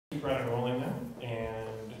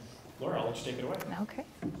let you take it away. Okay.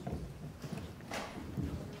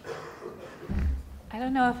 I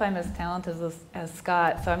don't know if I'm as talented as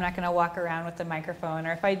Scott, so I'm not going to walk around with the microphone.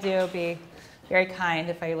 Or if I do, be very kind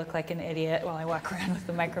if I look like an idiot while I walk around with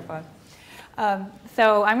the microphone.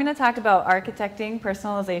 So I'm going to talk about architecting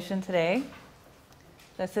personalization today.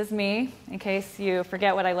 This is me, in case you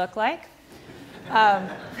forget what I look like.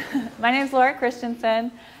 My name is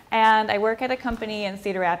Christenson, and I work at a company in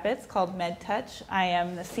Cedar Rapids called MedTouch. I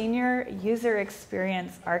am the senior user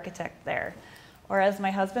experience architect there. Or as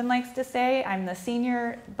my husband likes to say, I'm the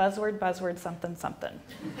senior buzzword, something, something.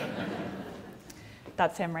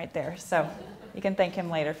 That's him right there. So you can thank him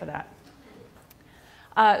later for that.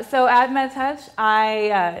 So at MedTouch,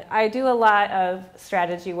 I do a lot of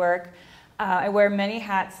strategy work. I wear many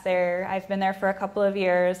hats there. I've been there for a couple of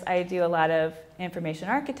years. I do a lot of information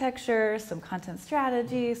architecture, some content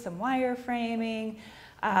strategy, some wireframing.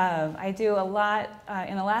 I do a lot,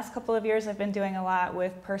 in the last couple of years, I've been doing a lot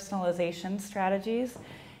with personalization strategies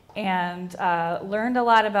and learned a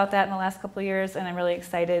lot about that in the last couple of years, and I'm really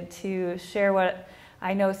excited to share what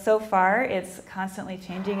I know so far. It's constantly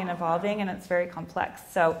changing and evolving, and it's very complex.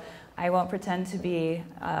 So I won't pretend to be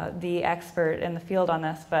the expert in the field on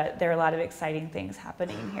this, but there are a lot of exciting things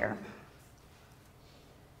happening here.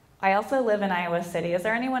 I also live in Iowa City. Is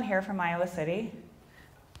there anyone here from Iowa City?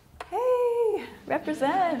 Hey,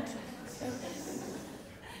 represent.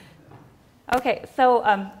 Okay, so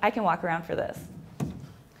I can walk around for this.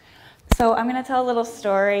 So I'm going to tell a little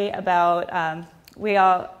story about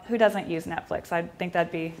who doesn't use Netflix? I think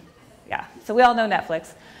that'd be, yeah. So we all know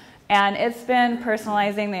Netflix. And it's been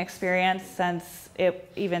personalizing the experience since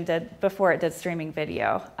it even before it did streaming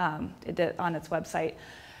video. It did on its website.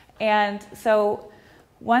 And so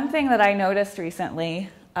one thing that I noticed recently,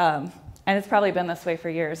 and it's probably been this way for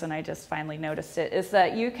years, and I just finally noticed it, is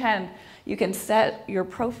that you can set your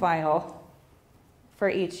profile for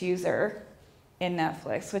each user in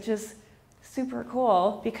Netflix, which is super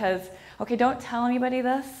cool because, okay, don't tell anybody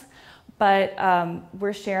this, but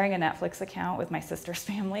we're sharing a Netflix account with my sister's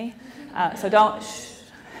family, so don't,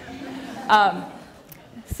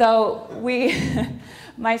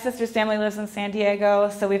 my sister's family lives in San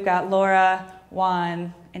Diego, so we've got Laura,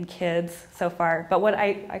 Juan, and kids so far. But what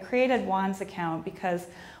I created Juan's account because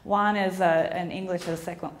Juan is an English as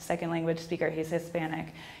a second language speaker. He's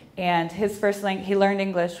Hispanic, and his first language, he learned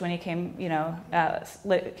English when he came,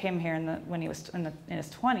 came here when he was in his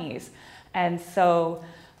 20s, and so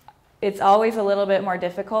it's always a little bit more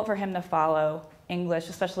difficult for him to follow English,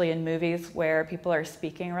 especially in movies where people are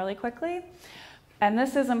speaking really quickly. And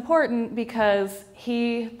this is important because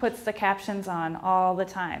he puts the captions on all the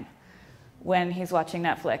time when he's watching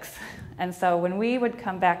Netflix. And so when we would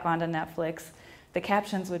come back onto Netflix, the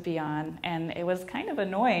captions would be on, and it was kind of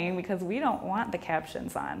annoying because we don't want the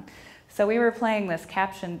captions on. So we were playing this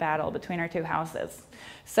caption battle between our two houses.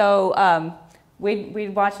 So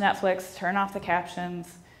we'd watch Netflix, turn off the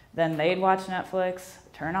captions, then they'd watch Netflix,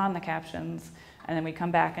 turn on the captions, and then we'd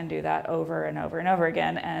come back and do that over and over and over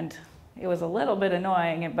again. And it was a little bit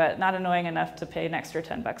annoying, but not annoying enough to pay an extra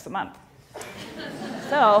 $10 a month.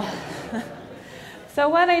 So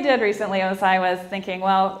what I did recently was I was thinking,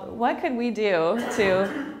 well, what could we do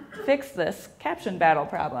to fix this caption battle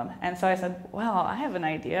problem? And so I said, well, I have an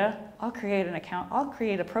idea. I'll create an account. I'll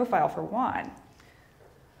create a profile for Juan.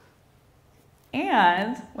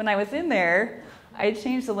 And when I was in there, I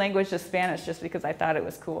changed the language to Spanish just because I thought it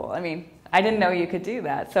was cool. I mean, I didn't know you could do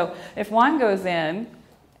that. So if Juan goes in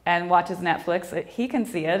and watches Netflix, he can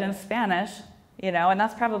see it in Spanish. And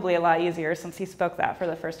that's probably a lot easier since he spoke that for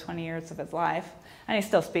the first 20 years of his life. And he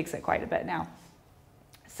still speaks it quite a bit now.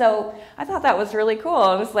 So I thought that was really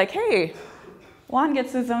cool. It was like, hey, Juan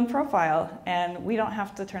gets his own profile, and we don't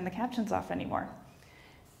have to turn the captions off anymore.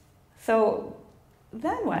 So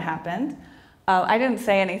then what happened? I didn't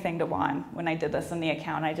say anything to Juan when I did this in the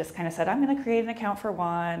account. I just kind of said, I'm going to create an account for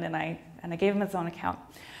Juan, and I gave him his own account.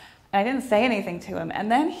 And I didn't say anything to him. And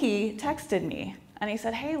then he texted me. And he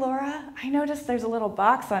said, hey, Laura, I noticed there's a little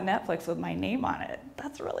box on Netflix with my name on it.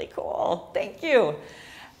 That's really cool. Thank you.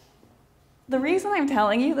 The reason I'm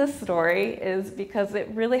telling you this story is because it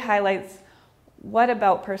really highlights what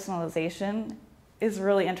about personalization is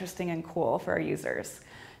really interesting and cool for our users.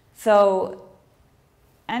 So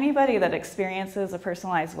anybody that experiences a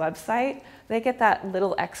personalized website, they get that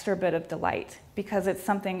little extra bit of delight because it's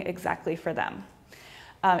something exactly for them.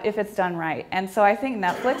 If it's done right. And so I think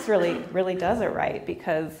Netflix really does it right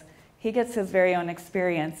because he gets his very own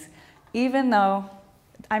experience, even though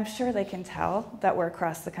I'm sure they can tell that we're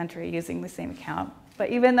across the country using the same account.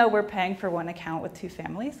 But even though we're paying for one account with two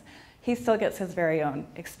families, he still gets his very own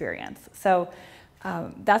experience. So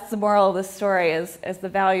That's the moral of the story, is the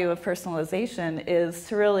value of personalization is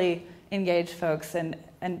to really engage folks and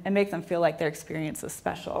make them feel like their experience is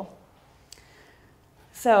special.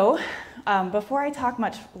 So before I talk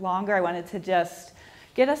much longer, I wanted to just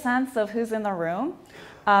get a sense of who's in the room.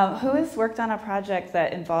 Who has worked on a project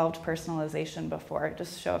that involved personalization before?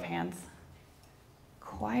 Just show of hands.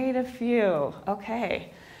 Quite a few.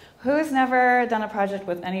 Okay. Who's never done a project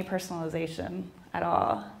with any personalization at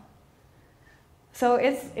all? So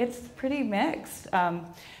it's pretty mixed.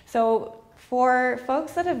 So for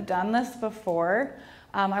folks that have done this before,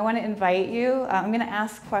 I want to invite you. I'm going to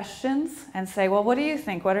ask questions and say, well, what do you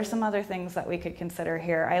think? What are some other things that we could consider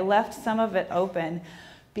here? I left some of it open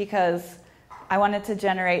because I wanted to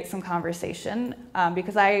generate some conversation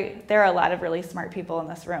because there are a lot of really smart people in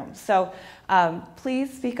this room. So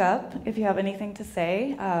please speak up if you have anything to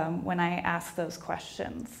say when I ask those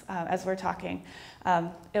questions as we're talking.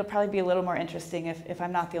 It'll probably be a little more interesting if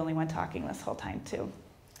I'm not the only one talking this whole time too.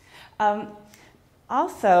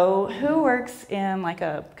 Also, who works in like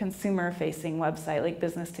a consumer-facing website, like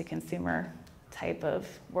business-to-consumer type of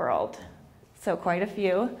world? So quite a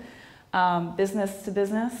few.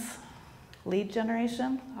 Business-to-business, lead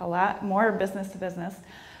generation, a lot more business-to-business.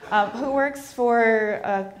 Who works for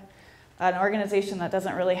an organization that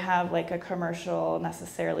doesn't really have like a commercial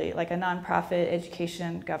necessarily, like a nonprofit,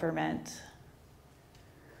 education, government?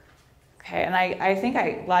 Okay, and I think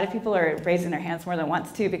a lot of people are raising their hands more than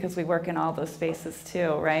once too because we work in all those spaces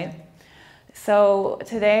too, right? So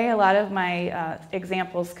today a lot of my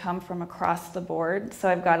examples come from across the board, so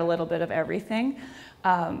I've got a little bit of everything.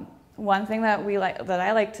 One thing that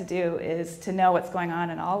I like to do is to know what's going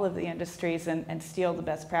on in all of the industries and steal the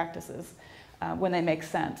best practices when they make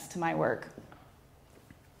sense to my work.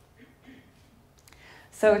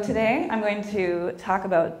 So today I'm going to talk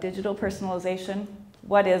about digital personalization.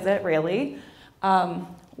 What is it really?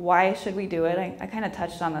 Why should we do it? I kind of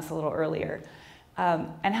touched on this a little earlier.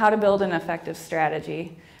 And how to build an effective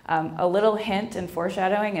strategy. A little hint and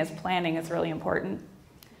foreshadowing is planning is really important.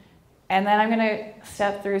 And then I'm going to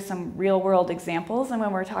step through some real-world examples. And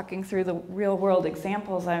when we're talking through the real-world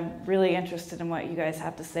examples, I'm really interested in what you guys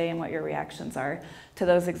have to say and what your reactions are to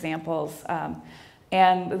those examples.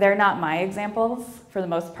 And they're not my examples for the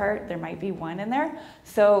most part. There might be one in there.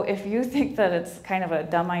 So if you think that it's kind of a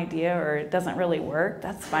dumb idea or it doesn't really work,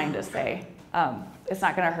 that's fine to say. It's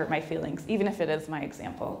not going to hurt my feelings, even if it is my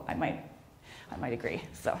example. I might agree.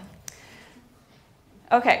 So,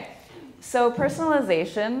 okay. So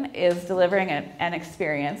personalization is delivering an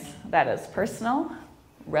experience that is personal,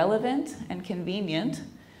 relevant, and convenient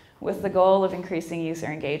with the goal of increasing user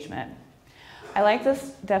engagement. I like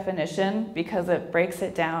this definition because it breaks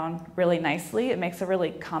it down really nicely. It makes a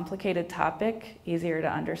really complicated topic easier to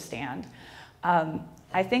understand.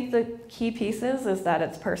 I think the key pieces is that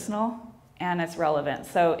it's personal and it's relevant.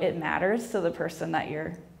 So it matters to the person that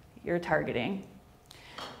you're targeting.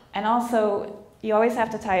 And also, you always have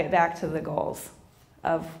to tie it back to the goals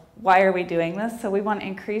of why are we doing this? So we want to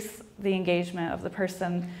increase the engagement of the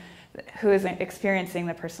person who is experiencing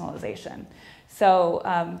the personalization. So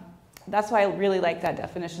that's why I really like that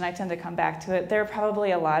definition. I tend to come back to it. There are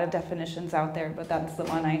probably a lot of definitions out there, but that's the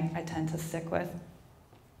one I tend to stick with.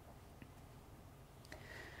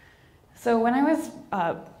 So when I was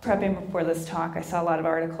prepping before this talk, I saw a lot of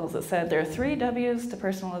articles that said there are 3 W's to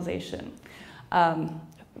personalization.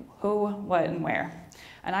 Who, what, and where.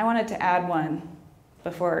 And I wanted to add one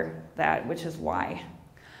before that, which is why.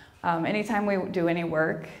 Anytime we do any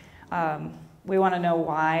work, we want to know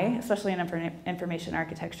why, especially in information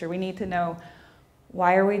architecture. We need to know,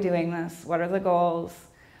 why are we doing this? What are the goals?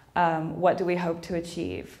 What do we hope to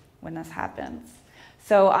achieve when this happens?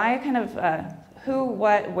 So I kind of, who,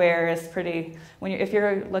 what, where is pretty, if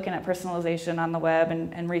you're looking at personalization on the web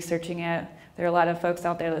and researching it, there are a lot of folks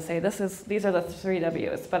out there that say these are the 3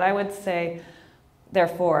 W's, but I would say there are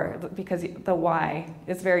 4 because the why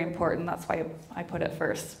is very important. That's why I put it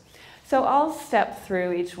first. So I'll step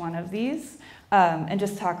through each one of these and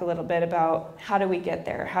just talk a little bit about how do we get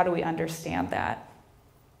there? How do we understand that?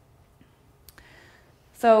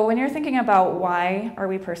 So when you're thinking about why are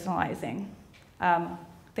we personalizing,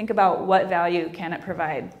 think about what value can it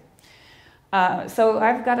provide. So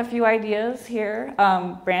I've got a few ideas here.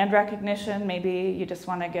 Brand recognition, maybe you just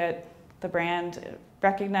want to get the brand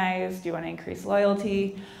recognized, you want to increase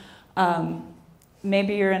loyalty.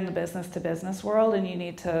 Maybe you're in the business-to-business world and you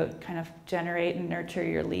need to kind of generate and nurture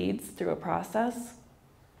your leads through a process.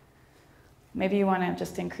 Maybe you want to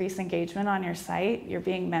just increase engagement on your site. You're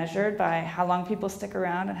being measured by how long people stick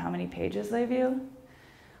around and how many pages they view.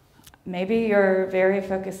 maybe you're very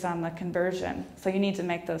focused on the conversion. So you need to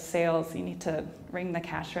make those sales. You need to ring the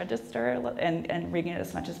cash register and ring it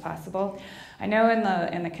as much as possible. I know in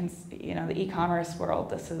the e-commerce world,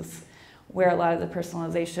 this is where a lot of the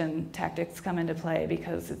personalization tactics come into play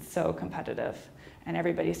because it's so competitive and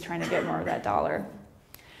everybody's trying to get more of that dollar.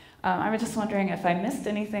 I was just wondering if I missed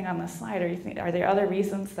anything on the slide, or are there other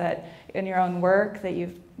reasons that in your own work that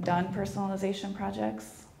you've done personalization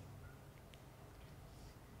projects?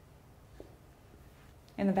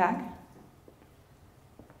 In the back?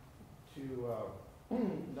 To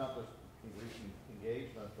not just increase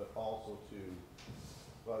engagement, but also to,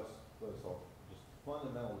 just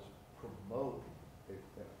fundamentally promote a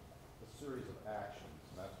series of actions.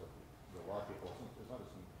 And that's what a lot of people, it's not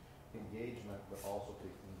just engagement, but also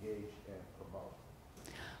to engage and promote.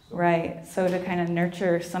 So, right, so to kind of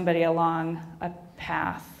nurture somebody along a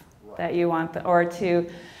path right. that you want, or to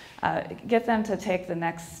get them to take the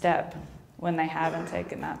next step when they haven't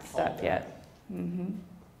taken that step yet. Mm-hmm.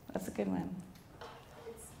 That's a good one.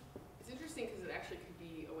 It's interesting because it actually could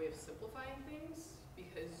be a way of simplifying things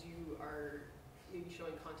because you are maybe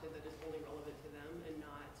showing content that is only relevant to them and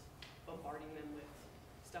not bombarding them with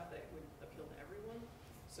stuff that would appeal to everyone.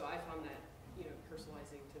 So I found that,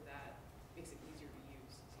 personalizing to that makes it easier to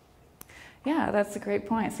use. Yeah, that's a great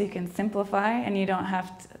point. So you can simplify and you don't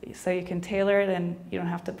have to, so you can tailor it and you don't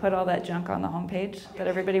have to put all that junk on the homepage that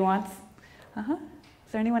everybody wants.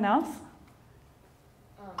 Is there anyone else?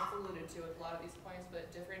 It's alluded to with a lot of these points,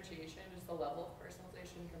 but differentiation, just the level of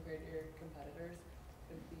personalization compared to your competitors,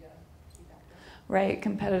 could be a key factor. Right,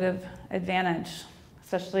 competitive advantage,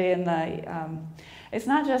 especially in the, it's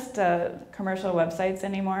not just commercial websites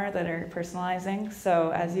anymore that are personalizing.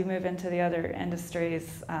 So as you move into the other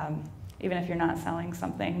industries, even if you're not selling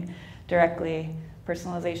something directly,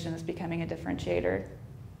 personalization is becoming a differentiator.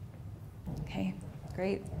 Okay,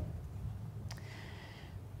 great.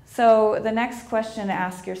 So the next question to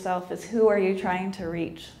ask yourself is, who are you trying to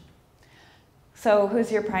reach? So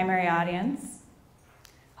who's your primary audience?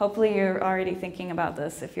 Hopefully you're already thinking about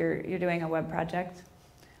this if you're doing a web project.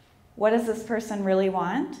 What does this person really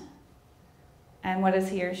want? And what is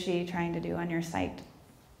he or she trying to do on your site?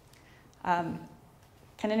 Can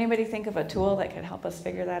anybody think of a tool that could help us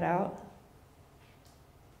figure that out?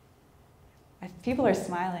 People are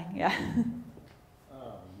smiling, yeah.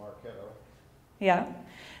 Marketo. Yeah.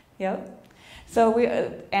 Yep. So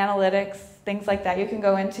analytics, things like that. You can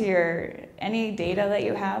go into any data that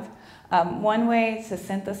you have. One way to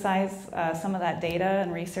synthesize some of that data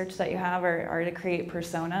and research that you have are to create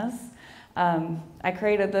personas. I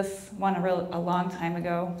created this one a long time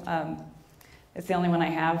ago. It's the only one I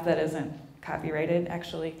have that isn't copyrighted,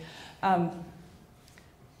 actually.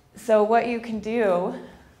 So what you can do,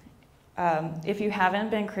 if you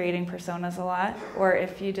haven't been creating personas a lot, or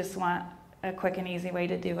if you just want a quick and easy way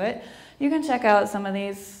to do it, you can check out some of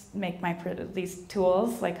these these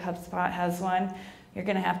tools, like HubSpot has one. You're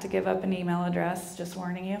going to have to give up an email address, just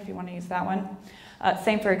warning you if you want to use that one.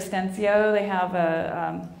 Same for Extensio. They have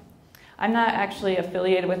I'm not actually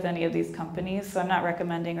affiliated with any of these companies, so I'm not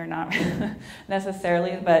recommending or not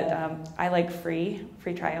necessarily, but I like free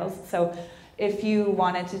trials. So if you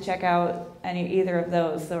wanted to check out either of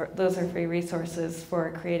those are free resources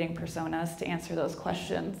for creating personas to answer those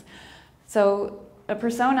questions. So a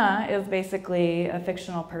persona is basically a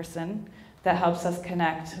fictional person that helps us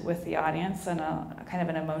connect with the audience on a kind of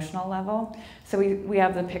an emotional level. So we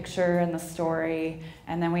have the picture and the story,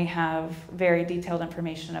 and then we have very detailed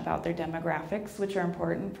information about their demographics, which are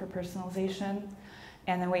important for personalization.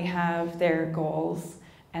 And then we have their goals,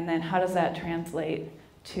 and then how does that translate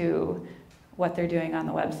to what they're doing on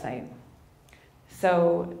the website.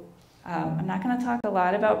 So I'm not going to talk a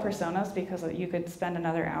lot about personas because you could spend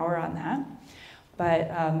another hour on that.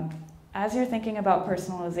 But as you're thinking about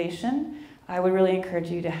personalization, I would really encourage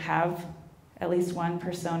you to have at least one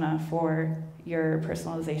persona for your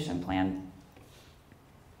personalization plan.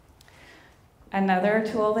 Another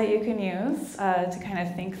tool that you can use to kind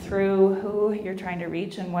of think through who you're trying to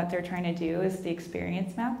reach and what they're trying to do is the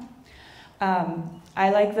experience map. I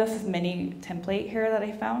like this mini template here that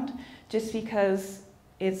I found just because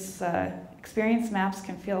experience maps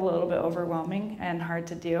can feel a little bit overwhelming and hard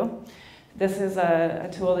to do. This is a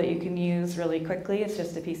tool that you can use really quickly. It's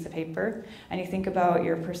just a piece of paper. And you think about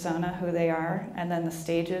your persona, who they are, and then the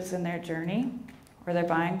stages in their journey, or their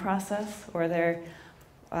buying process, or the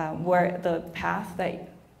path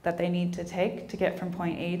that they need to take to get from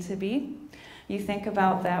point A to B. You think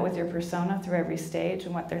about that with your persona through every stage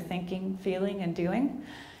and what they're thinking, feeling, and doing.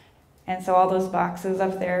 And so all those boxes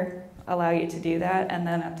up there allow you to do that. And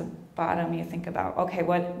then at the bottom, you think about, okay,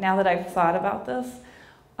 now that I've thought about this,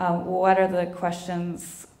 What are the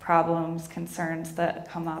questions, problems, concerns that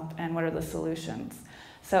come up, and what are the solutions?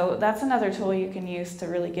 So that's another tool you can use to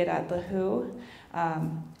really get at the who,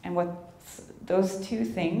 and what those two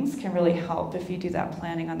things can really help if you do that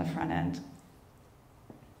planning on the front end.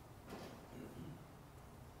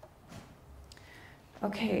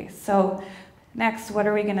 Okay, so next, what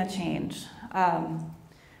are we going to change?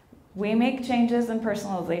 We make changes in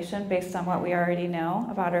personalization based on what we already know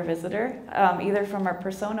about our visitor, either from our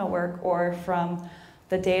persona work or from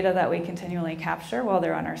the data that we continually capture while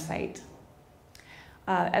they're on our site.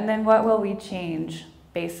 And then what will we change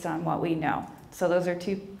based on what we know? So those are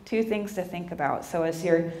two things to think about. So as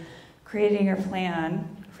you're creating your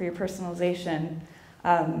plan for your personalization,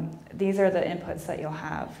 these are the inputs that you'll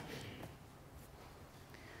have.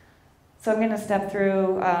 So I'm going to step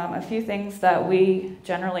through a few things that we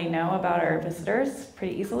generally know about our visitors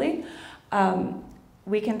pretty easily.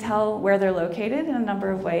 We can tell where they're located in a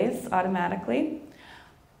number of ways automatically.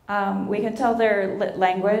 We can tell their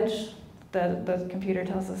language. The computer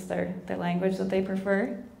tells us their language that they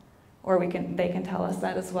prefer, or they can tell us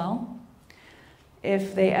that as well.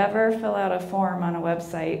 If they ever fill out a form on a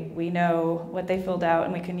website, we know what they filled out,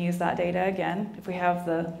 and we can use that data again if we have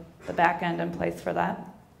the back end in place for that.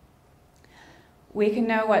 We can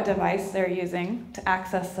know what device they're using to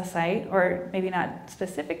access the site, or maybe not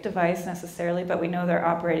specific device necessarily, but we know their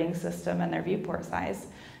operating system and their viewport size,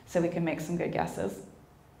 so we can make some good guesses.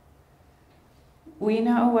 We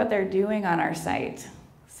know what they're doing on our site.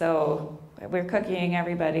 So we're cooking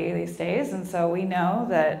everybody these days, and so we know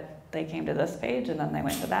that they came to this page, and then they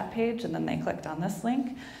went to that page, and then they clicked on this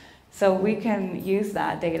link. So we can use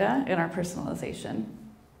that data in our personalization.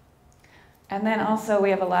 And then also we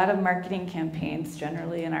have a lot of marketing campaigns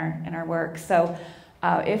generally in our work. So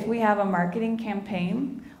if we have a marketing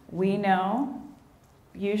campaign, we know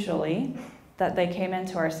usually that they came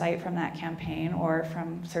into our site from that campaign or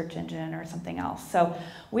from search engine or something else. So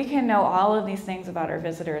we can know all of these things about our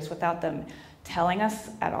visitors without them telling us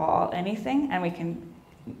at all anything, and we can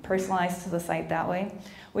personalize to the site that way.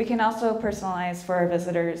 We can also personalize for our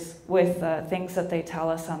visitors with things that they tell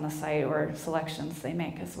us on the site or selections they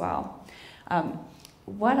make as well.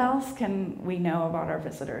 What else can we know about our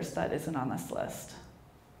visitors that isn't on this list?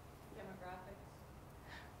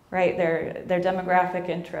 Demographics. Right, their demographic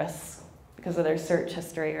interests because of their search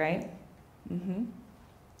history, right? Mm-hmm.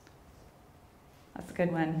 That's a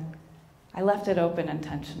good one. I left it open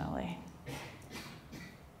intentionally. We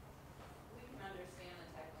can understand the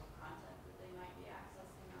type of content that they might be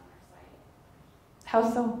accessing on our site. How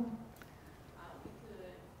so? We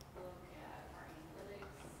could look at our analytics,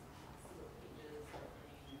 see what pages are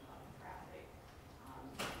getting a lot of traffic,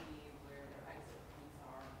 see where their exit points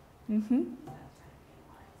are. Mm-hmm. That kind of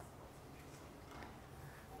analyze what's interesting.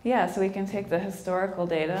 Yeah, so we can take the historical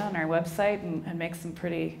data on our website and make some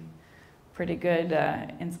pretty good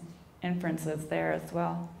inferences there as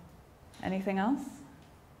well. Anything else?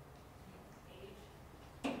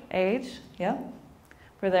 Age, yep.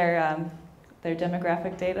 For their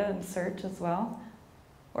demographic data and search as well,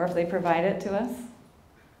 or if they provide it to us.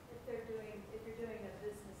 If you're doing a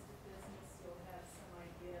business to business, you'll have some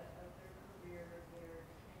idea of their career, their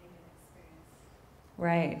training and experience.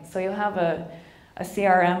 Right, so you'll have a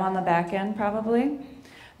CRM on the back end probably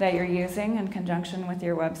that you're using in conjunction with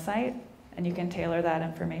your website, and you can tailor that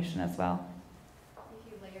information as well.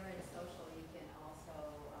 If you layer in social, you can also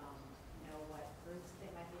know what groups they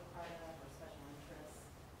might be a part of or special interests,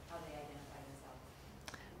 how they identify themselves.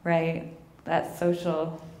 Right, that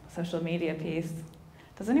social media piece.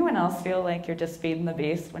 Does anyone else feel like you're just feeding the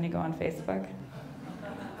beast when you go on Facebook?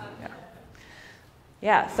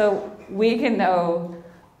 Yeah, so we can know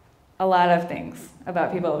a lot of things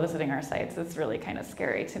about people visiting our sites. It's really kind of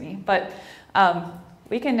scary to me, but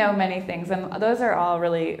we can know many things, and those are all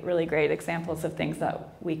really, really great examples of things that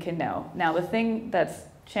we can know. Now, the thing that's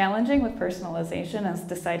challenging with personalization is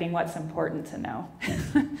deciding what's important to know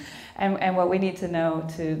and what we need to know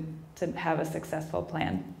to have a successful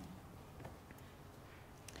plan.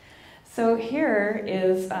 So here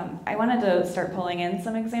is, I wanted to start pulling in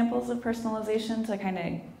some examples of personalization to kind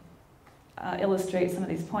of illustrate some of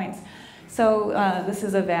these points. So this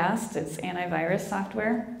is Avast, it's antivirus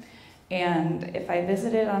software. And if I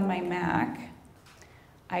visit it on my Mac,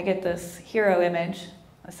 I get this hero image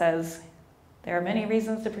that says, there are many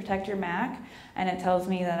reasons to protect your Mac, and it tells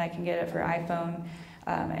me that I can get it for iPhone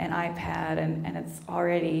and iPad, and it's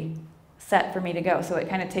already set for me to go. So it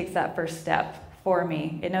kind of takes that first step for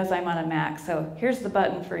me. It knows I'm on a Mac, so here's the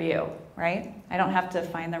button for you, right? I don't have to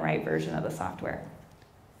find the right version of the software.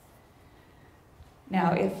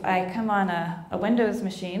 Now, if I come on a Windows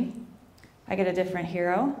machine, I get a different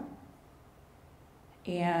hero,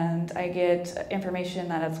 and I get information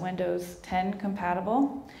that it's Windows 10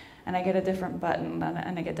 compatible, and I get a different button,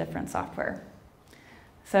 and I get different software.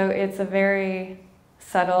 So it's a very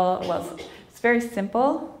subtle, well, it's very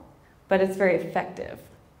simple, but it's very effective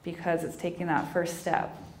because it's taking that first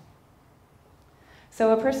step.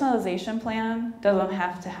 So a personalization plan doesn't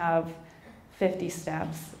have to have 50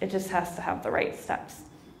 steps. It just has to have the right steps.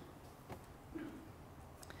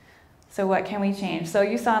 So what can we change? So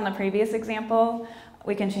you saw in the previous example,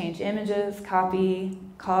 we can change images, copy,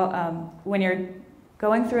 when you're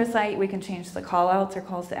going through a site, we can change the call-outs or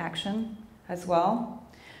calls to action as well.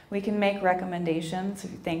 We can make recommendations.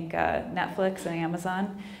 If you think Netflix and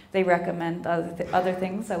Amazon, they recommend other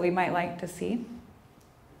things that we might like to see.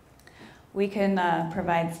 We can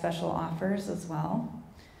provide special offers as well.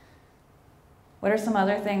 What are some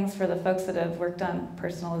other things for the folks that have worked on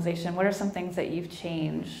personalization? What are some things that you've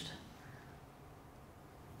changed?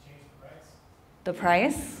 Change the price. The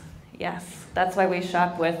price? Yes. That's why we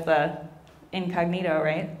shop with incognito,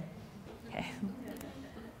 right? Okay. We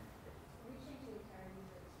change the entire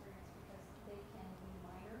user experience because they can be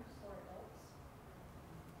minors or adults.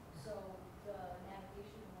 So the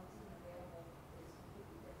navigation and what's even available is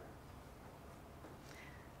completely different.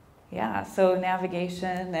 Yeah, so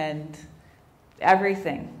navigation and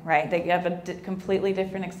everything, right? They have a completely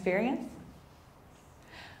different experience.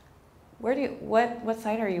 What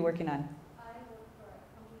site are you working on? I work for a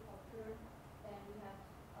company called Pure, and we have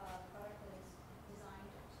a product that is designed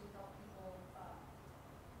to help people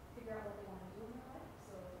figure out what they want to do in their life.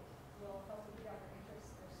 So we'll help them figure out their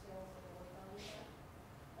interests, their skills, what their work values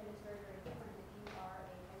are. And it's very, very different if you are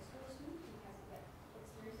a high school student who hasn't yet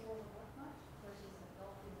experienced the world of work much versus an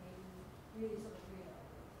adult who maybe really sort of realizes.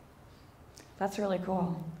 That's really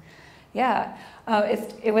cool. Yeah,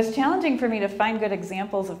 it was challenging for me to find good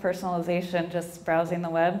examples of personalization just browsing the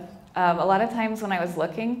web. A lot of times when I was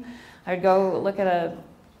looking, I'd go look at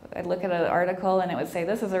an article and it would say,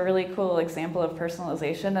 this is a really cool example of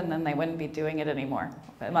personalization, and then they wouldn't be doing it anymore.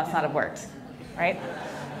 It must not have worked, right?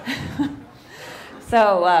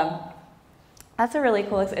 So that's a really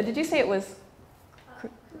cool, did you say it was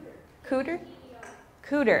Cooter?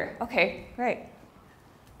 Cooter, okay, great.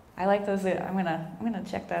 I like those. I'm gonna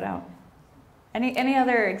check that out. Any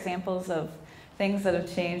other examples of things that have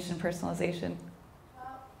changed in personalization?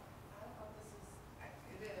 Well, I don't know if this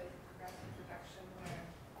is, it is progressive production where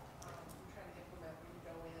I'm trying to implement where you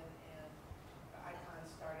go in and the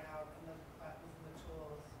icons start out and the buttons and the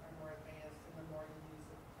tools are more advanced, and the more you use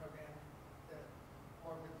the program, the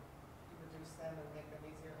more you reduce them and make them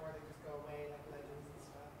easier, or they just go away like legends and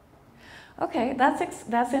stuff. Okay,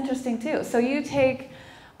 that's interesting too. So you take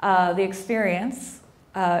the experience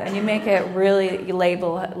and you make it really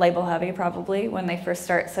label heavy probably when they first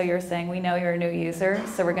start. So you're saying, we know you're a new user,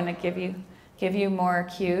 so we're going to give you more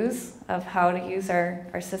cues of how to use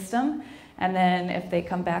our system. And then if they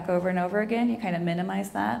come back over and over again, you kind of minimize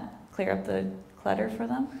that, clear up the clutter for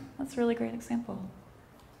them. That's a really great example.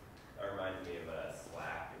 That reminds me of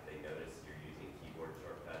Slack. If they notice you're using keyboard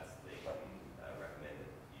shortcuts, they can recommend that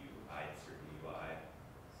you hide certain UI.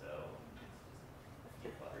 So it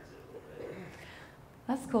declutters it a little bit.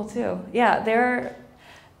 That's cool too. Yeah,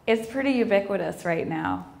 it's pretty ubiquitous right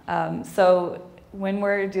now. So when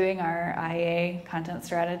we're doing our IA content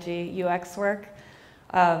strategy UX work,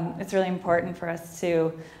 it's really important for us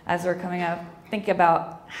to, as we're coming up, think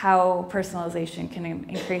about how personalization can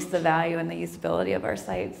increase the value and the usability of our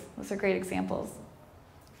sites. Those are great examples.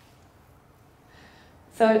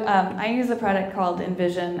 So I use a product called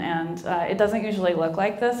Envision, and it doesn't usually look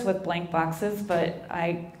like this with blank boxes, but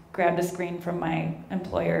I grabbed a screen from my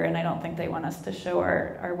employer, and I don't think they want us to show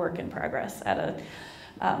our work in progress at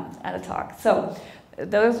a talk. So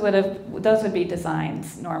those would be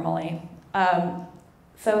designs normally.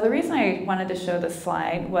 So the reason I wanted to show this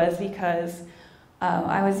slide was because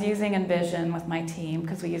I was using Envision with my team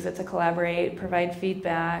because we use it to collaborate, provide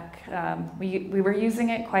feedback. We were using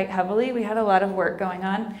it quite heavily. We had a lot of work going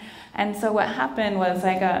on. And so what happened was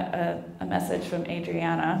I got a message from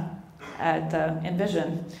Adriana at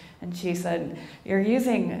Envision, and she said, you're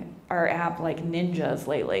using our app like ninjas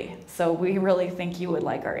lately, so we really think you would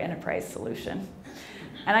like our enterprise solution.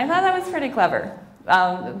 And I thought that was pretty clever.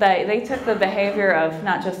 They took the behavior of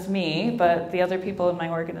not just me, but the other people in my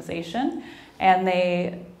organization, and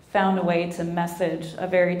they found a way to message a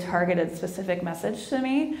very targeted, specific message to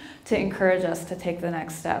me to encourage us to take the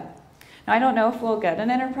next step. Now, I don't know if we'll get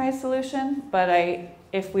an enterprise solution, but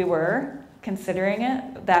if we were considering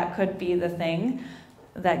it, that could be the thing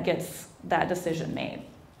that gets that decision made.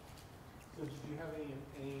 So did you have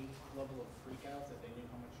any level of freak out that they knew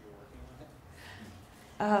how much you were working on it?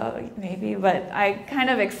 Maybe, but I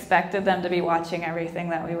kind of expected them to be watching everything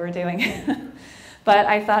that we were doing. But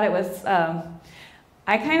I thought it was,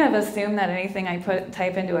 I kind of assume that anything I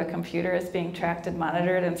type into a computer is being tracked and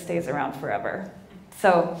monitored and stays around forever.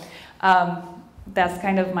 So that's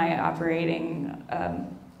kind of my operating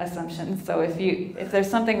assumption. So if there's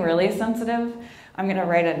something really sensitive, I'm gonna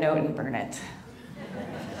write a note and burn it.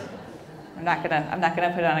 I'm not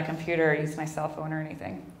gonna put it on a computer or use my cell phone or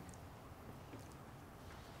anything.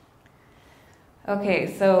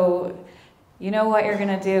 Okay, so you know what you're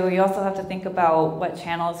going to do. You also have to think about what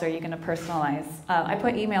channels are you going to personalize. I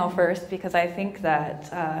put email first because I think that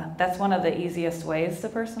that's one of the easiest ways to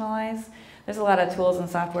personalize. There's a lot of tools and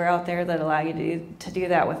software out there that allow you to do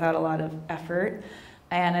that without a lot of effort,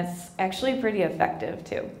 and it's actually pretty effective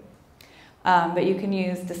too. But you can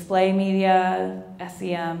use display media,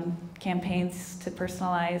 SEM, campaigns to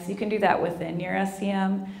personalize. You can do that within your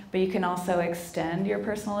SEM, but you can also extend your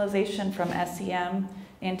personalization from SEM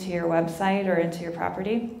into your website or into your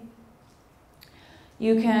property.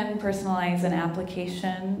 You can personalize an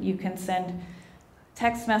application. You can send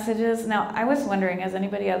text messages. Now, I was wondering, has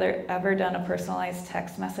anybody ever done a personalized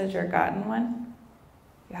text message or gotten one?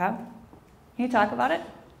 You have? Can you talk about it?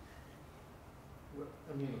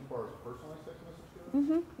 I mean, as far as personalized text message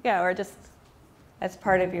goes? Yeah, or just as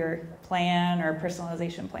part of your plan or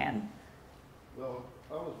personalization plan. Well,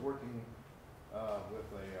 I was working with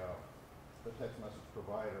a text message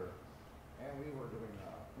provider, and we were doing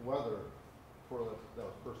weather that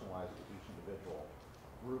was personalized to each individual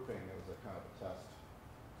grouping. It was a kind of a test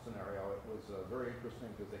scenario. It was very interesting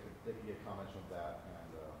because they could get a combination of that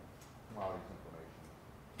and commodities information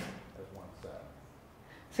as one set.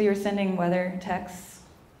 So you're sending weather texts?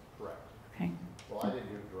 Correct. Okay. Well, I didn't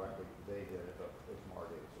do it directly. They did it, but it's from our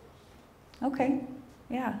data source. Okay.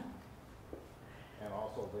 Yeah. And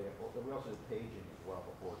also, we also did paging as well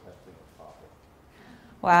before texting was popular.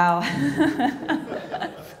 Wow.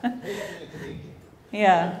 Paging.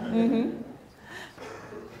 Yeah.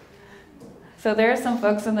 So there are some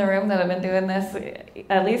folks in the room that have been doing this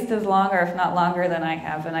at least as long, or if not longer than I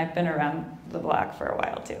have, and I've been around the block for a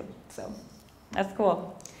while too. So that's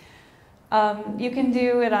cool. You can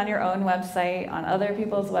do it on your own website, on other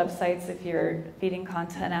people's websites if you're feeding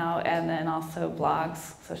content out, and then also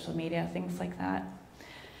blogs, social media, things like that.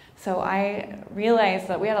 So I realized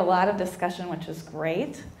that we had a lot of discussion, which is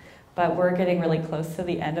great, but we're getting really close to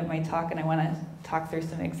the end of my talk, and I want to talk through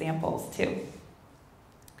some examples too.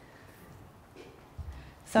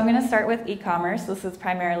 So I'm going to start with e-commerce. This is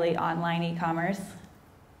primarily online e-commerce.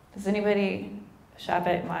 Does anybody shop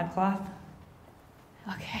at ModCloth?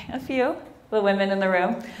 Okay, a few, the women in the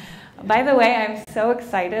room. By the way, I'm so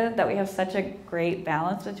excited that we have such a great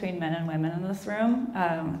balance between men and women in this room,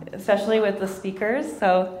 especially with the speakers.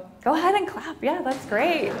 So go ahead and clap. Yeah, that's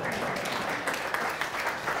great.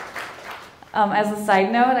 As a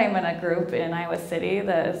side note, I'm in a group in Iowa City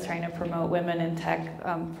that is trying to promote women in tech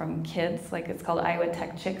from kids. Like, it's called Iowa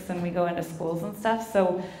Tech Chicks, and we go into schools and stuff.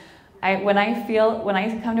 So when I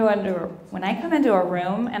come into a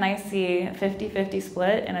room and I see a 50-50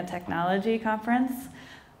 split in a technology conference,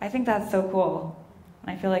 I think that's so cool.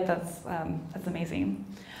 And I feel like that's amazing.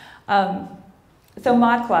 So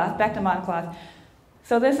ModCloth, back to ModCloth.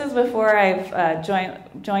 So this is before I've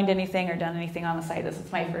joined anything or done anything on the site. This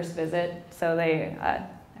is my first visit, so I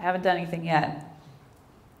haven't done anything yet.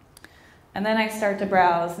 And then I start to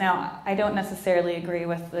browse. Now, I don't necessarily agree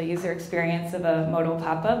with the user experience of a modal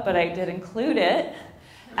pop-up, but I did include it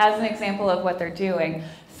as an example of what they're doing.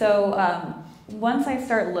 So once I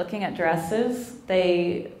start looking at dresses,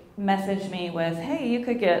 they message me with, hey, you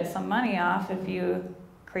could get some money off if you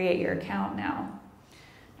create your account now.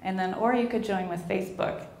 And then, or you could join with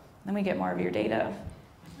Facebook. Then we get more of your data.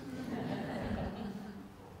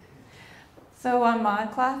 So on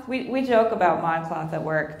ModCloth, we joke about ModCloth at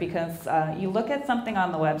work because you look at something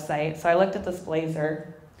on the website. So I looked at this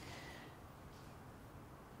blazer.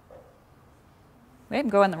 Wait, I'm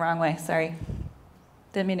going the wrong way, sorry.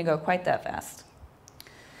 Didn't mean to go quite that fast.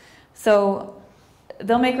 So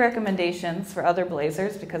they'll make recommendations for other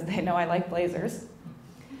blazers because they know I like blazers.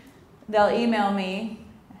 They'll email me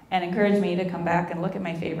and encourage me to come back and look at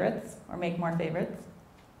my favorites or make more favorites.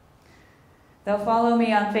 They'll follow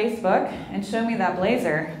me on Facebook and show me that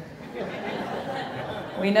blazer.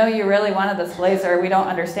 We know you really wanted this blazer. We don't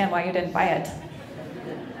understand why you didn't buy it.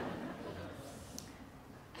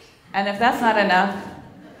 And if that's not enough,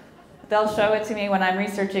 they'll show it to me when I'm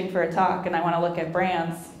researching for a talk and I want to look at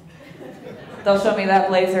brands. They'll show me that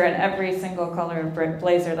blazer in every single color of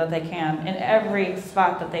blazer that they can, in every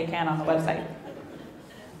spot that they can on the website.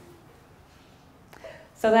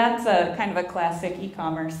 So that's a kind of a classic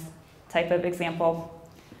e-commerce type of example.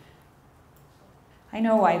 I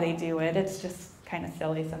know why they do it. It's just kind of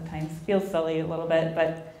silly sometimes. Feels silly a little bit,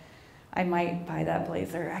 but I might buy that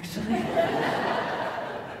blazer actually.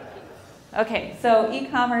 Okay, so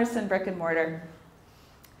e-commerce and brick and mortar.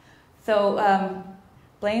 So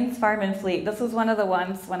Blaine's Farm and Fleet. This was one of the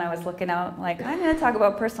ones when I was looking out, like, I'm going to talk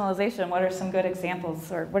about personalization. What are some good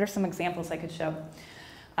examples, or what are some examples I could show?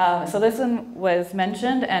 So this one was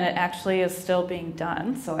mentioned, and it actually is still being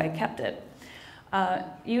done, so I kept it.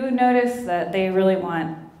 You notice that they really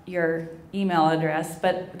want your email address,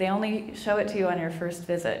 but they only show it to you on your first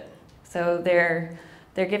visit. So they're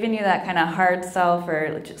giving you that kind of hard sell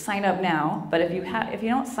for just sign up now, but if you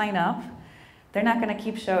don't sign up, they're not going to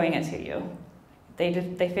keep showing it to you. They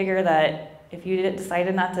figure that if you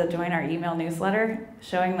decided not to join our email newsletter,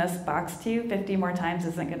 showing this box to you 50 more times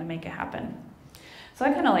isn't going to make it happen. So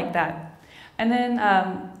I kind of like that. And then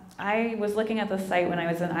I was looking at the site when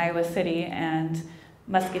I was in Iowa City, and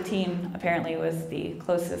Muscatine apparently was the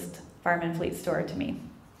closest Farm and Fleet store to me.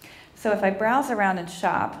 So if I browse around and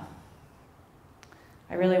shop,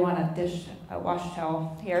 I really want a wash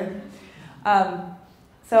towel here.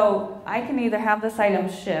 So I can either have this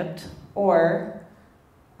item shipped, or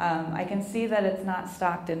I can see that it's not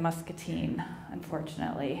stocked in Muscatine,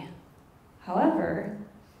 unfortunately. However,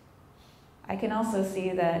 I can also see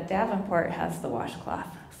that Davenport has the washcloth,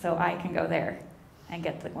 so I can go there and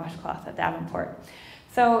get the washcloth at Davenport.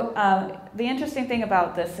 So the interesting thing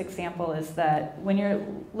about this example is that when you're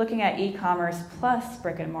looking at e-commerce plus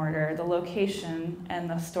brick and mortar, the location and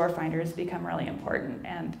the store finders become really important.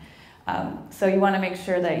 And so you want to make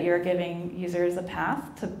sure that you're giving users a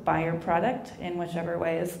path to buy your product in whichever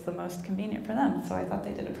way is the most convenient for them. So I thought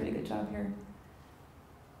they did a pretty good job here.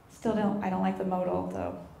 I don't like the modal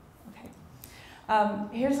though.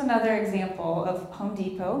 Here's another example of Home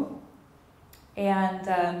Depot, and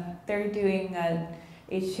they're doing a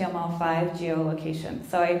HTML5 geolocation.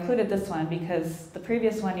 So I included this one because the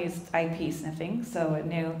previous one used IP sniffing, so it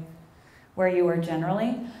knew where you were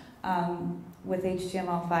generally. With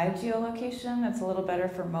HTML5 geolocation, it's a little better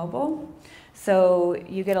for mobile, so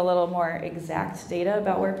you get a little more exact data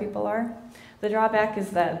about where people are. The drawback is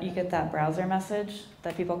that you get that browser message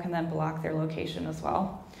that people can then block their location as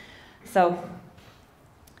well. So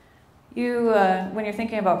when you're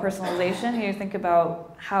thinking about personalization, you think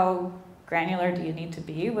about how granular do you need to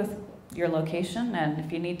be with your location, and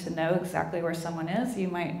if you need to know exactly where someone is, you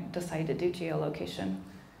might decide to do geolocation.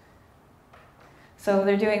 So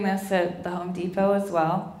they're doing this at the Home Depot as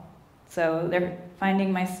well. So they're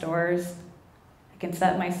finding my stores. I can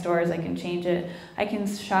set my stores, I can change it. I can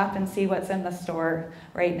shop and see what's in the store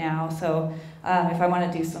right now. So if I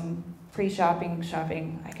want to do some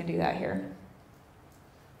pre-shopping, I can do that here.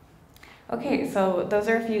 Okay, so those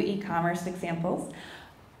are a few e-commerce examples.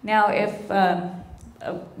 Now, if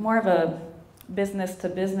more of a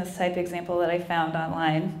business-to-business type example that I found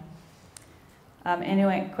online,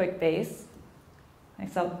 Inuit QuickBase. I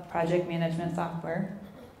sell project management software.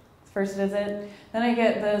 First visit. Then I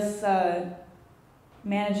get this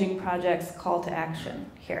managing projects call to action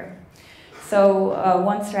here. So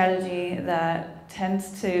one strategy that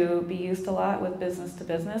tends to be used a lot with business to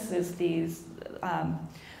business is these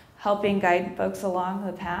helping guide folks along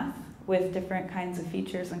the path with different kinds of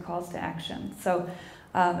features and calls to action. So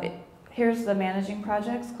here's the managing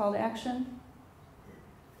projects call to action.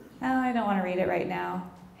 Oh, I don't want to read it right now.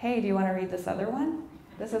 Hey, do you want to read this other one?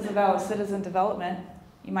 This is about citizen development.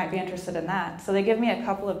 You might be interested in that. So they give me a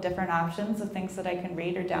couple of different options of things that I can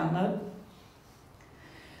read or download.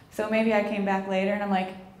 So maybe I came back later and I'm like,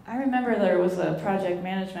 I remember there was a project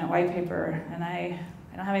management white paper and I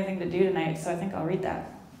don't have anything to do tonight, so I think I'll read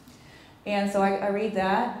that. And so I read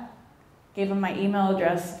that, gave them my email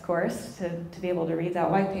address, of course, to be able to read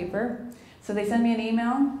that white paper. So they send me an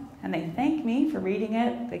email and they thank me for reading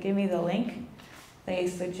it. They give me the link. They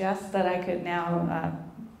suggest that I could now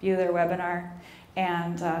view their webinar,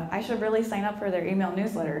 and I should really sign up for their email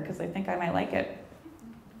newsletter because I think I might like it.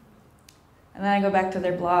 And then I go back to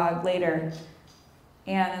their blog later,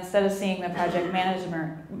 and instead of seeing the project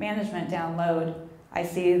management download, I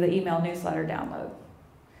see the email newsletter download.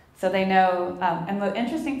 So they know, and the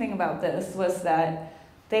interesting thing about this was that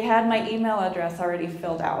they had my email address already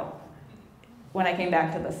filled out when I came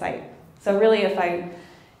back to the site. So really,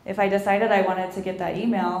 if I decided I wanted to get that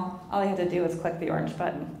email, all I had to do was click the orange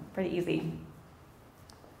button. Pretty easy.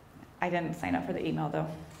 I didn't sign up for the email though.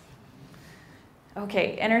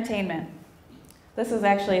 Okay, entertainment. This is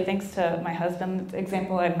actually thanks to my husband's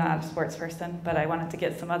example. I'm not a sports person, but I wanted to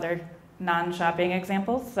get some other non-shopping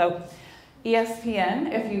examples. So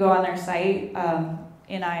ESPN, if you go on their site,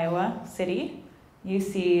 in Iowa City, you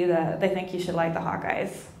see that they think you should like the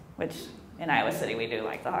Hawkeyes, which in Iowa City we do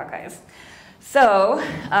like the Hawkeyes. So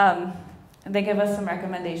they give us some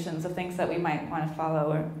recommendations of things that we might want to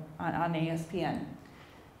follow on ESPN.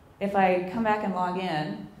 If I come back and log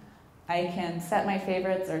in, I can set my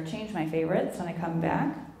favorites or change my favorites when I come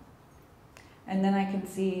back. And then I can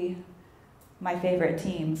see my favorite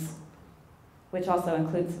teams, which also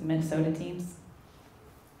includes Minnesota teams.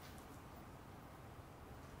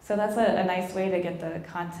 So that's a nice way to get the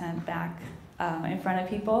content back in front of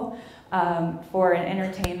people. For an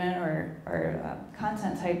entertainment or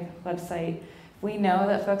content type website, we know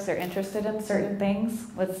that folks are interested in certain things.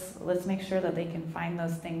 Let's make sure that they can find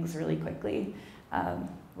those things really quickly,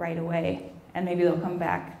 right away, and maybe they'll come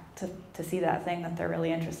back to see that thing that they're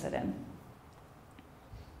really interested in.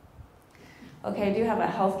 Okay, I do have a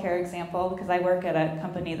healthcare example because I work at a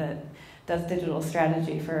company that does digital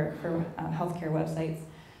strategy for healthcare websites.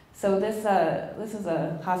 So this is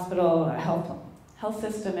a hospital, a health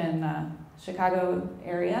system in Chicago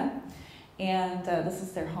area, and this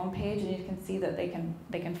is their homepage, and you can see that they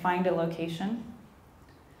can find a location.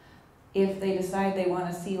 If they decide they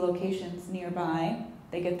want to see locations nearby,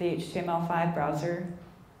 they get the HTML5 browser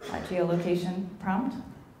geolocation prompt.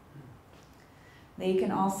 They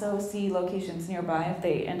can also see locations nearby if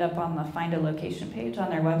they end up on the Find a Location page on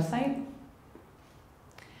their website.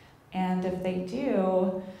 And if they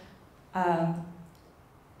do, I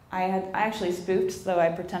actually spoofed, so I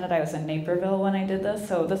pretended I was in Naperville when I did this.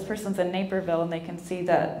 So this person's in Naperville, and they can see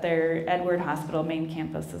that their Edward Hospital main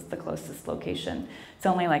campus is the closest location. It's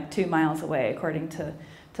only like 2 miles away, according to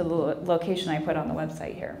the location I put on the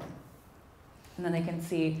website here. And then they can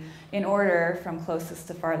see, in order from closest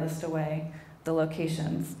to farthest away, the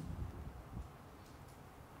locations.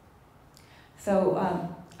 So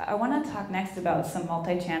I want to talk next about some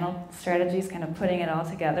multi-channel strategies, kind of putting it all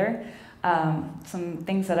together. Some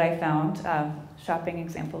things that I found, shopping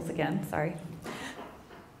examples again, sorry.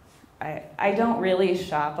 I don't really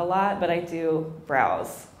shop a lot, but I do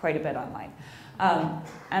browse quite a bit online.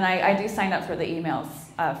 And I do sign up for the emails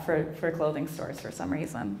for clothing stores for some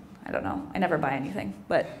reason. I don't know, I never buy anything.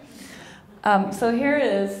 But so here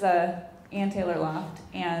is Ann Taylor Loft,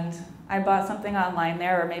 and I bought something online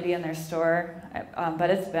there, or maybe in their store, but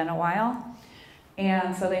it's been a while.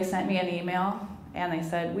 And so they sent me an email, and they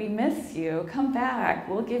said, "We miss you, come back,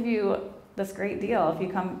 we'll give you this great deal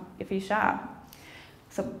if you shop."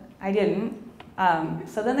 So I didn't.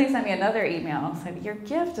 So then they sent me another email, said, "Your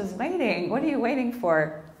gift is waiting, what are you waiting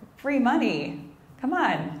for? Free money, come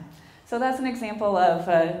on." So that's an example of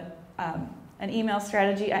an email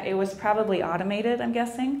strategy. It was probably automated, I'm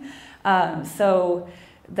guessing. So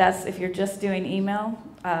that's if you're just doing email,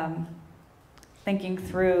 thinking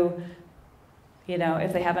through,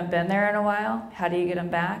 if they haven't been there in a while, how do you get them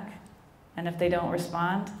back? And if they don't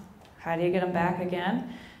respond, how do you get them back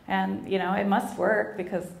again? And, it must work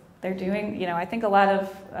because they're doing, I think a lot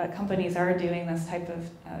of companies are doing this type of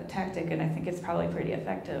tactic, and I think it's probably pretty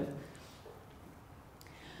effective.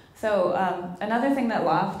 So another thing that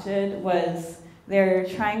Loft did was they're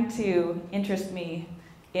trying to interest me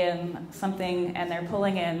in something, and they're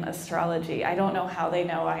pulling in astrology. I don't know how they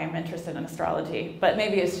know I am interested in astrology, but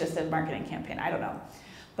maybe it's just a marketing campaign, I don't know.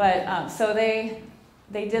 But so they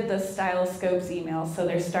did the Styloscopes email, so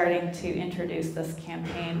they're starting to introduce this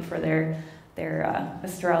campaign for their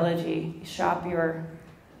astrology, shop your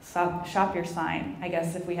sign. I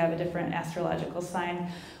guess if we have a different astrological sign,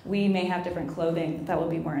 we may have different clothing that will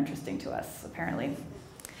be more interesting to us, apparently.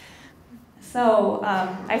 So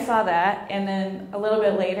I saw that, and then a little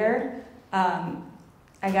bit later, I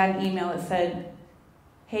got an email that said,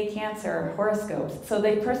 "Hey Cancer, horoscopes." So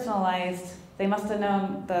they personalized, they must have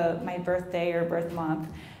known my birthday or birth month,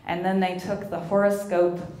 and then they took the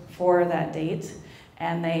horoscope for that date,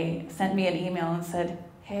 and they sent me an email and said,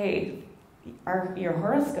 "Hey, your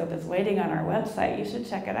horoscope is waiting on our website, you should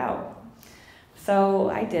check it out." So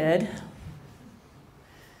I did.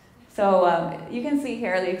 So you can see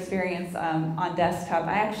here the experience on desktop.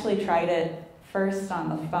 I actually tried it first on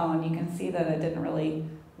the phone. You can see that it didn't really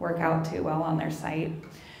work out too well on their site.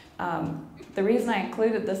 The reason I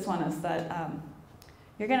included this one is that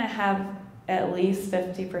you're going to have at least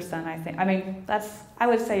 50%, I think. I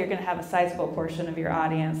would say you're going to have a sizable portion of your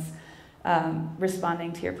audience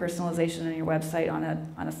responding to your personalization on your website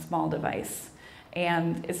on a small device.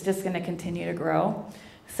 And it's just going to continue to grow.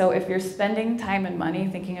 So if you're spending time and money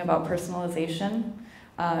thinking about personalization,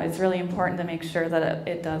 it's really important to make sure that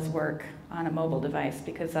it does work on a mobile device,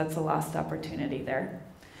 because that's a lost opportunity there.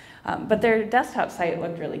 But their desktop site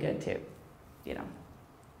looked really good too,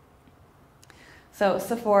 So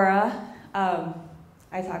Sephora,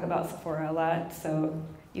 I talk about Sephora a lot, so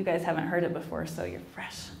you guys haven't heard it before, so you're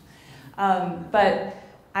fresh. But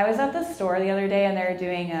I was at the store the other day and they're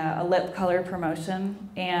doing a lip color promotion,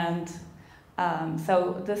 and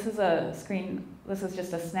so this is this is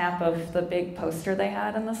just a snap of the big poster they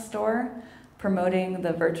had in the store promoting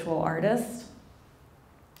the virtual artist.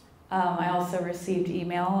 I also received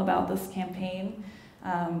email about this campaign.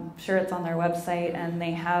 Sure, it's on their website, and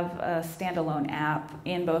they have a standalone app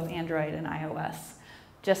in both Android and iOS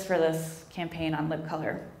just for this campaign on lip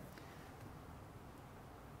color.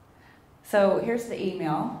 So here's the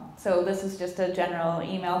email. So this is just a general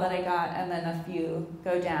email that I got, and then if you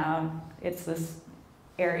go down, it's this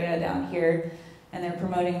area down here, and they're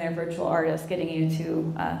promoting their virtual artist, getting you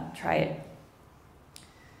to try it.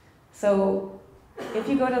 So if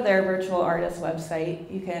you go to their virtual artist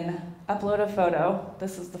website, you can upload a photo.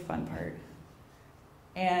 This is the fun part.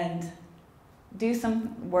 And do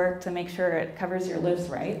some work to make sure it covers your lips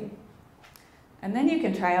right. And then you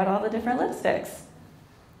can try out all the different lipsticks.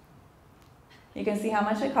 You can see how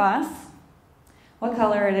much it costs, what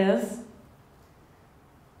color it is,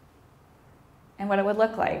 and what it would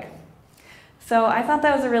look like. So I thought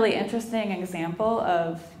that was a really interesting example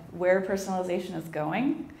of where personalization is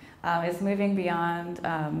going. It's moving beyond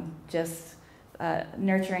just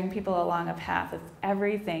nurturing people along a path.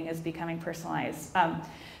 Everything is becoming personalized.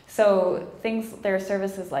 So there are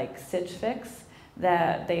services like Stitch Fix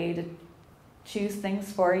that they choose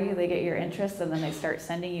things for you, they get your interests, and then they start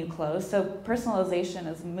sending you clothes. So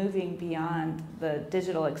personalization is moving beyond the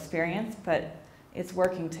digital experience, but it's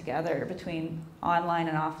working together between online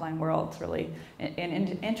and offline worlds really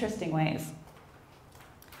in interesting ways.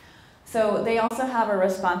 So they also have a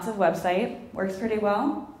responsive website, works pretty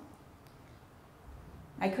well.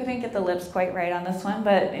 I couldn't get the lips quite right on this one,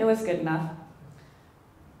 but it was good enough.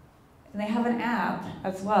 And they have an app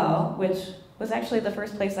as well, which was actually the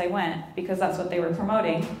first place I went because that's what they were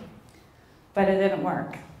promoting, but it didn't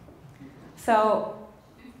work. So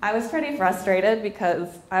I was pretty frustrated because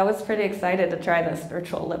I was pretty excited to try this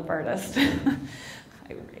virtual lip artist.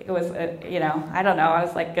 It was, I don't know, I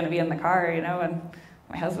was like gonna be in the car, and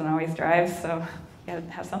my husband always drives, so you gotta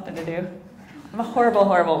have something to do. I'm a horrible,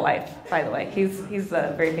 horrible wife, by the way. He's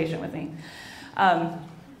very patient with me.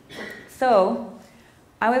 So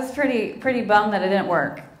I was pretty bummed that it didn't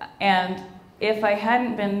work. And if I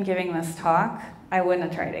hadn't been giving this talk, I wouldn't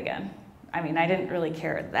have tried again. I mean, I didn't really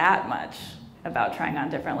care that much about trying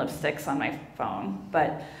on different lipsticks on my phone,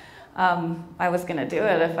 but I was gonna do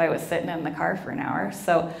it if I was sitting in the car for an hour.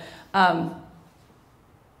 So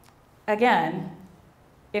again,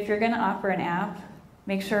 if you're gonna offer an app,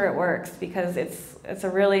 make sure it works, because it's a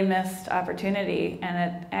really missed opportunity, and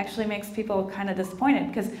it actually makes people kind of disappointed,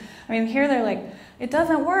 because I mean, here they're like, it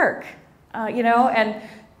doesn't work, and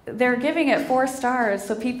they're giving it 4 stars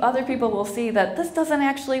so other people will see that this doesn't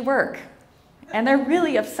actually work, and they're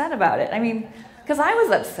really upset about it. I mean, because I was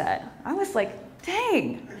upset. I was like,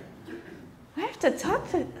 dang, I have to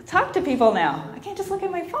talk to people now. I can't just look at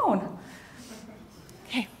my phone.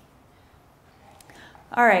 Okay.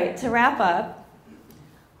 All right, to wrap up,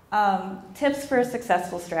 tips for a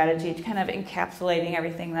successful strategy, kind of encapsulating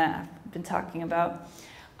everything that I've been talking about.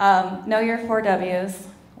 Know your 4 W's: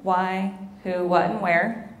 why, who, what, and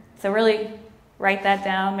where. So really write that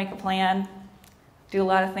down, make a plan, do a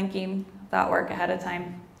lot of thinking, thought work ahead of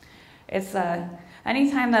time. It's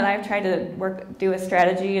anytime that I've tried to do a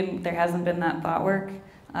strategy and there hasn't been that thought work,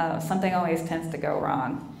 something always tends to go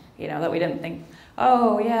wrong. That we didn't think,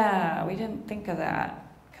 oh yeah, we didn't think of that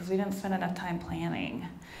because we didn't spend enough time planning.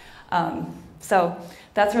 So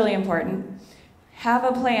that's really important. Have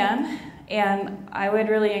a plan, and I would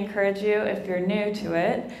really encourage you, if you're new to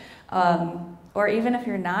it, or even if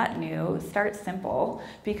you're not new, start simple,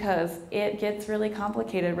 because it gets really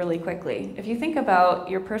complicated really quickly. If you think about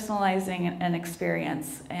you're personalizing an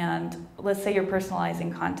experience, and let's say you're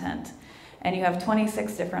personalizing content, and you have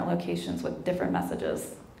 26 different locations with different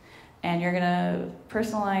messages, and you're gonna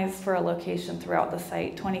personalize for a location throughout the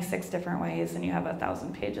site 26 different ways, and you have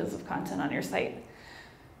 1,000 pages of content on your site.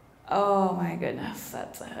 Oh my goodness,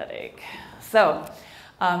 that's a headache. So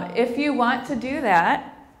if you want to do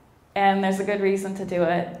that, and there's a good reason to do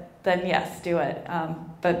it, then yes, do it.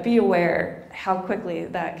 But be aware how quickly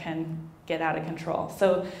that can get out of control.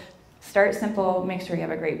 So start simple, make sure you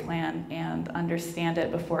have a great plan, and understand it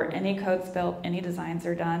before any code's built, any designs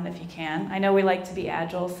are done, if you can. I know we like to be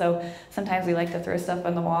agile, so sometimes we like to throw stuff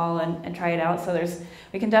on the wall and try it out. So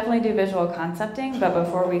we can definitely do visual concepting, but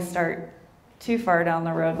before we start too far down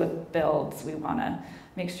the road with builds, we want to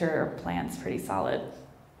make sure our plan's pretty solid.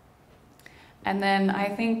 And then I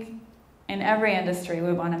think in every industry,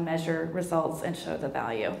 we want to measure results and show the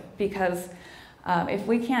value, because if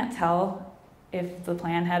we can't tell if the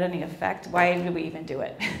plan had any effect, why do we even do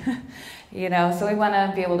it? You know, so we want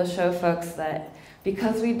to be able to show folks that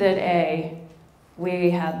because we did A,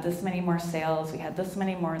 we had this many more sales, we had this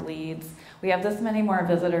many more leads, we have this many more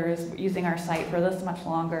visitors using our site for this much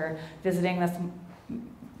longer, visiting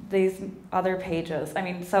these other pages. I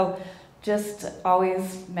mean, so just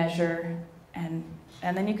always measure, and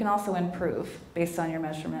then you can also improve based on your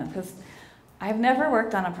measurement, because I've never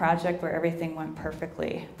worked on a project where everything went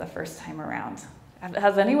perfectly the first time around.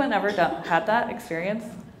 Has anyone ever had that experience?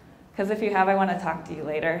 Because if you have, I want to talk to you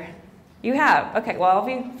later. You have? Okay, well, I'll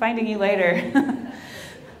be finding you later.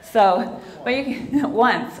 So, but you can,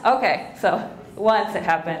 once, okay, so once it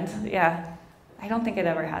happened, yeah. I don't think it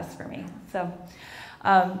ever has for me. So,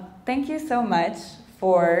 thank you so much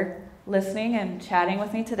for listening and chatting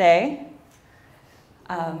with me today.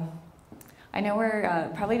 I know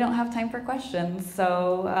we're probably don't have time for questions,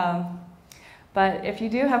 so, but if you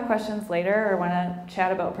do have questions later or want to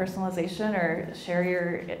chat about personalization or share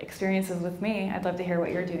your experiences with me, I'd love to hear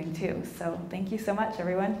what you're doing too. So thank you so much,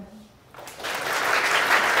 everyone.